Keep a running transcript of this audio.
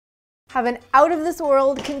Have an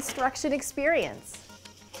out-of-this-world construction experience.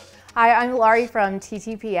 Hi, I'm Laurie from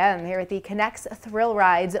TTPM here at the NEX Thrill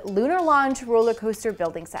Rides Lunar Launch roller coaster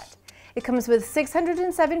building set. It comes with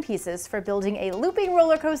 607 pieces for building a looping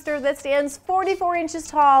roller coaster that stands 44 inches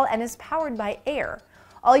tall and is powered by air.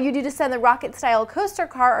 All you do to send the rocket-style coaster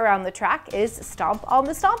car around the track is stomp on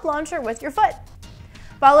the stomp launcher with your foot.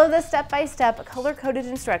 Follow the step-by-step color-coded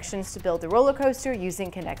instructions to build the roller coaster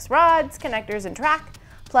using NEX rods, connectors, and track,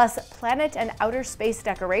 plus planet and outer space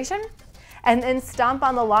decoration, and then stomp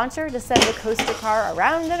on the launcher to send the coaster car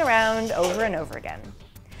around and around over and over again.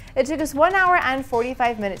 It took us 1 hour and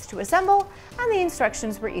 45 minutes to assemble, and the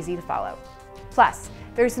instructions were easy to follow. Plus,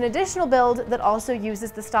 there's an additional build that also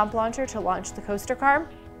uses the stomp launcher to launch the coaster car,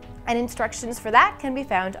 and instructions for that can be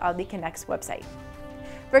found on the NEX website.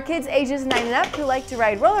 For kids ages 9 and up who like to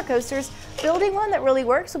ride roller coasters, building one that really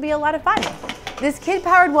works will be a lot of fun. This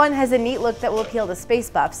kid-powered one has a neat look that will appeal to space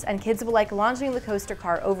buffs, and kids will like launching the coaster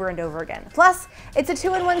car over and over again. Plus, it's a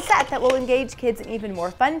 2-in-1 set that will engage kids in even more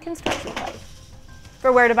fun construction play.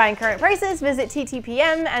 For where to buy and current prices, visit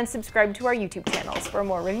TTPM and subscribe to our YouTube channels for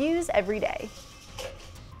more reviews every day.